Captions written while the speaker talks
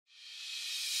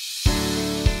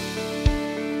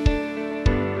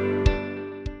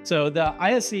So the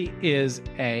ISC is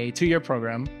a 2-year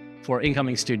program for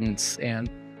incoming students. And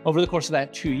over the course of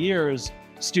that 2 years,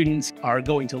 students are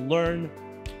going to learn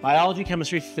biology,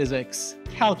 chemistry, physics,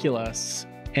 calculus,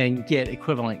 and get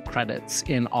equivalent credits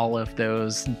in all of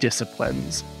those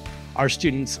disciplines. Our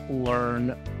students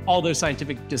learn all those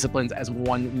scientific disciplines as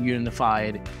one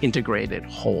unified, integrated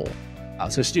whole.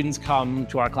 So students come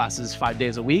to our classes 5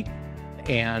 days a week,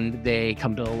 and they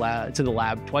come to the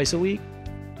lab twice a week.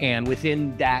 And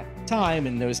within that time,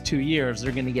 in those 2 years,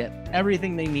 they're going to get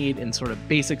everything they need in sort of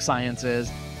basic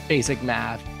sciences, basic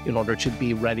math, in order to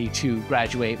be ready to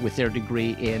graduate with their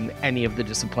degree in any of the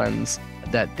disciplines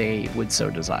that they would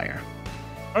so desire.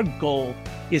 Our goal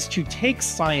is to take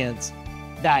science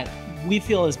that we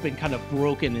feel has been kind of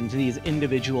broken into these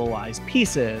individualized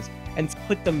pieces and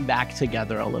put them back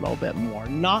together a little bit more.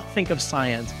 Not think of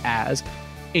science as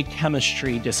a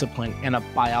chemistry discipline and a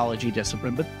biology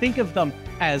discipline, but think of them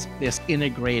as this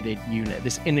integrated unit,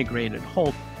 this integrated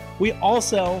whole. We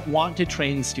also want to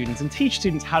train students and teach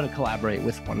students how to collaborate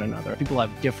with one another. People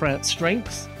have different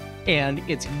strengths, and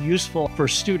it's useful for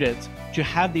students to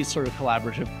have these sort of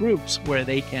collaborative groups where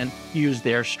they can use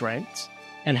their strengths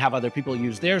and have other people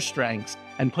use their strengths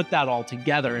and put that all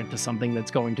together into something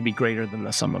that's going to be greater than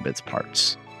the sum of its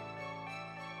parts.